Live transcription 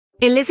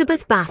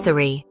Elizabeth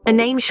Bathory, a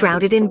name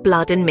shrouded in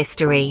blood and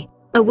mystery.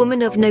 A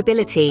woman of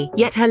nobility,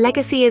 yet her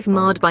legacy is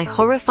marred by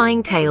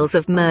horrifying tales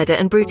of murder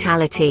and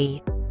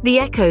brutality. The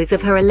echoes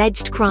of her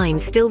alleged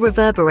crimes still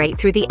reverberate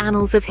through the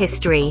annals of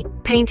history,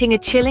 painting a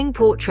chilling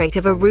portrait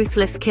of a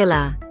ruthless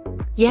killer.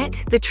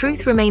 Yet, the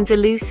truth remains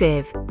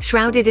elusive,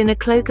 shrouded in a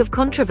cloak of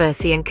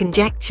controversy and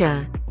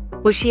conjecture.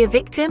 Was she a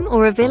victim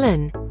or a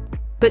villain?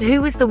 But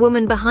who was the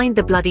woman behind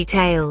the bloody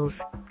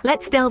tales?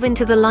 Let's delve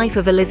into the life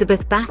of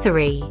Elizabeth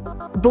Bathory.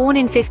 Born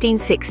in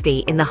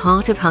 1560 in the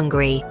heart of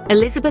Hungary,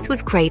 Elizabeth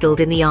was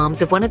cradled in the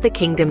arms of one of the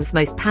kingdom's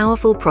most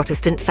powerful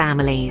Protestant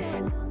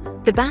families.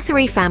 The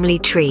Bathory family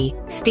tree,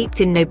 steeped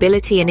in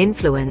nobility and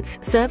influence,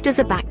 served as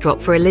a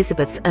backdrop for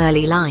Elizabeth's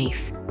early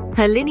life.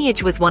 Her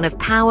lineage was one of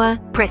power,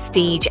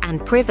 prestige,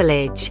 and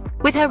privilege,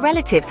 with her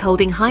relatives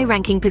holding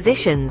high-ranking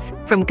positions,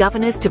 from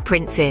governors to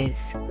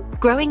princes.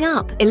 Growing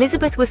up,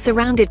 Elizabeth was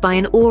surrounded by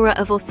an aura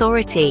of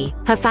authority,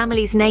 her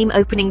family's name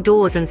opening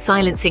doors and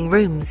silencing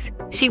rooms.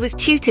 She was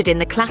tutored in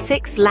the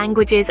classics,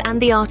 languages, and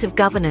the art of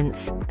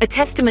governance, a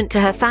testament to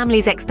her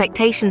family's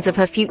expectations of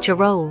her future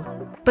role.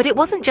 But it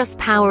wasn't just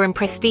power and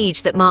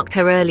prestige that marked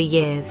her early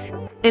years.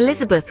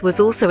 Elizabeth was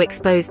also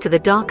exposed to the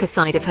darker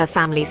side of her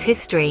family's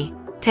history.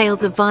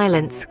 Tales of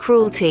violence,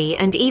 cruelty,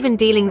 and even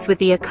dealings with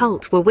the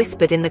occult were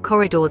whispered in the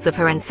corridors of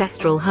her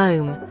ancestral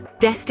home.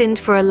 Destined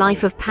for a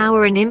life of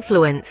power and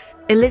influence,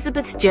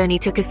 Elizabeth's journey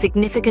took a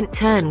significant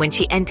turn when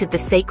she entered the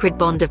sacred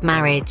bond of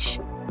marriage.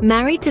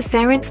 Married to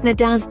Ferenc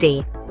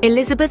Nadasdy,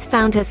 Elizabeth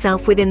found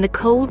herself within the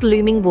cold,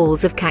 looming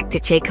walls of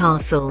Caktice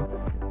Castle.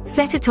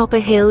 Set atop a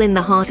hill in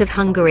the heart of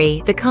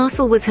Hungary, the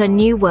castle was her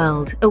new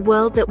world, a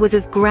world that was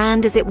as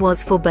grand as it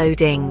was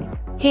foreboding.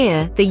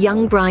 Here, the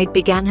young bride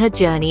began her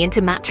journey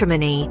into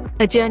matrimony,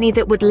 a journey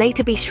that would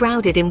later be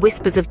shrouded in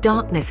whispers of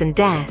darkness and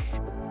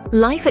death.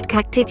 Life at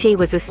Caktice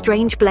was a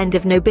strange blend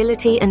of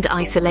nobility and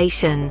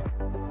isolation.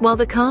 While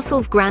the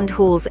castle's grand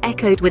halls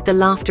echoed with the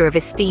laughter of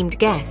esteemed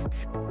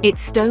guests,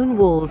 its stone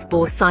walls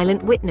bore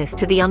silent witness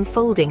to the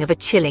unfolding of a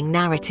chilling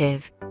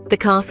narrative. The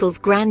castle's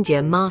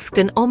grandeur masked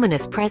an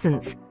ominous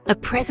presence, a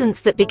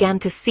presence that began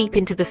to seep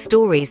into the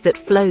stories that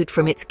flowed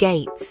from its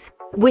gates.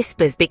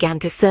 Whispers began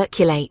to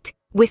circulate,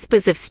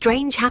 whispers of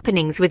strange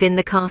happenings within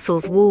the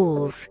castle's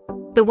walls.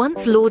 The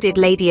once lauded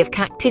Lady of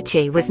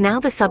Caktice was now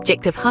the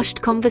subject of hushed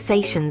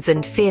conversations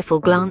and fearful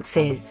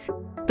glances.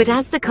 But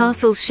as the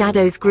castle's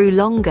shadows grew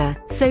longer,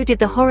 so did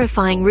the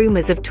horrifying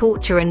rumors of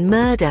torture and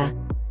murder.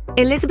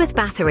 Elizabeth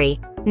Bathory,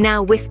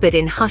 now whispered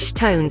in hushed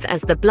tones as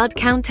the Blood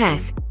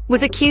Countess,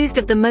 was accused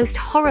of the most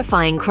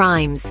horrifying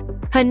crimes.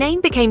 Her name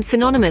became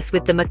synonymous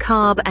with the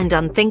macabre and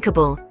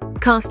unthinkable,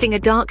 casting a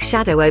dark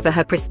shadow over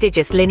her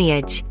prestigious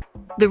lineage.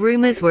 The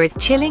rumors were as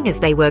chilling as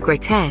they were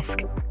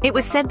grotesque. It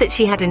was said that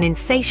she had an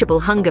insatiable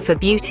hunger for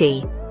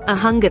beauty, a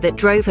hunger that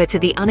drove her to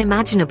the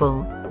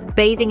unimaginable,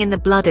 bathing in the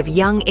blood of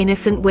young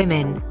innocent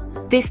women.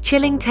 This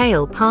chilling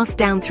tale, passed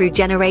down through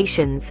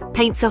generations,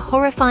 paints a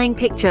horrifying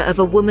picture of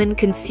a woman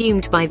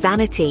consumed by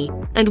vanity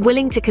and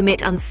willing to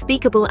commit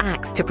unspeakable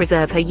acts to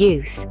preserve her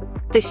youth.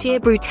 The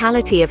sheer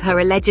brutality of her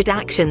alleged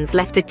actions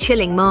left a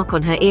chilling mark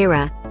on her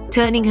era,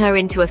 turning her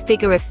into a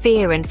figure of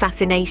fear and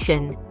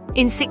fascination.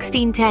 In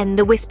 1610,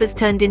 the whispers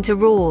turned into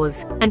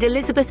roars, and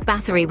Elizabeth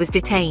Bathory was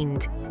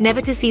detained,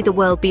 never to see the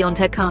world beyond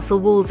her castle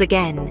walls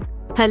again.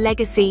 Her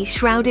legacy,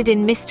 shrouded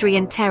in mystery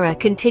and terror,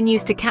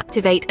 continues to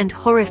captivate and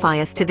horrify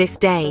us to this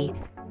day.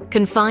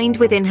 Confined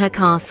within her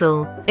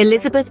castle,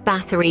 Elizabeth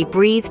Bathory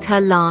breathed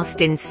her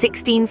last in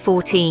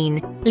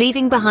 1614,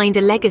 leaving behind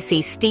a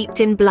legacy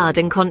steeped in blood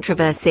and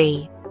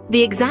controversy.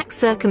 The exact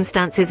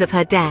circumstances of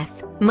her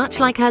death, much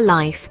like her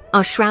life,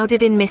 are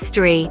shrouded in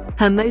mystery,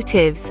 her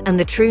motives and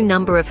the true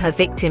number of her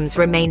victims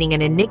remaining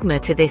an enigma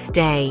to this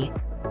day.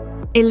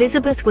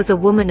 Elizabeth was a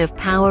woman of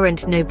power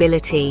and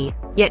nobility,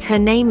 yet her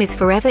name is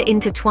forever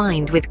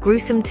intertwined with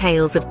gruesome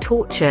tales of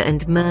torture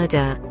and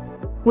murder.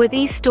 Were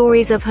these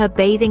stories of her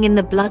bathing in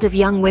the blood of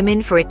young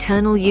women for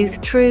eternal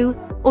youth true,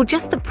 or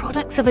just the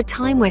products of a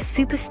time where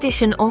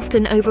superstition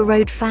often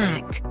overrode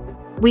fact?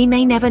 We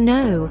may never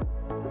know.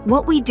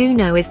 What we do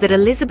know is that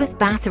Elizabeth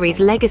Bathory's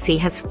legacy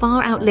has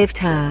far outlived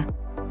her.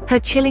 Her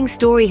chilling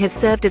story has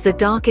served as a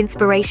dark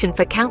inspiration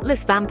for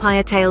countless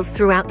vampire tales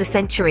throughout the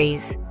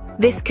centuries.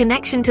 This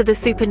connection to the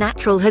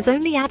supernatural has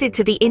only added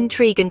to the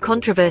intrigue and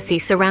controversy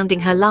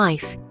surrounding her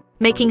life,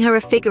 making her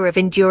a figure of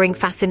enduring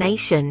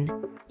fascination.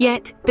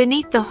 Yet,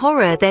 beneath the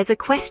horror, there's a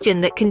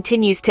question that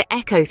continues to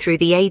echo through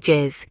the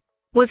ages.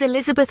 Was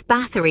Elizabeth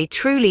Bathory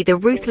truly the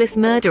ruthless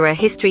murderer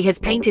history has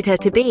painted her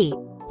to be?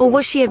 Or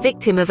was she a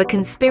victim of a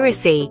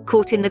conspiracy,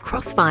 caught in the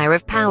crossfire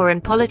of power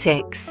and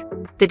politics?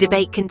 The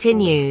debate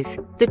continues,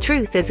 the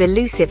truth as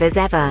elusive as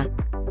ever.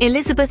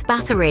 Elizabeth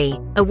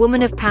Bathory, a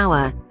woman of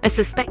power, a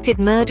suspected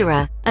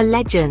murderer, a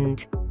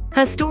legend.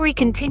 Her story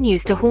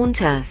continues to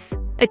haunt us,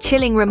 a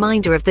chilling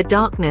reminder of the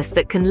darkness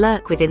that can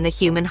lurk within the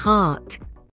human heart.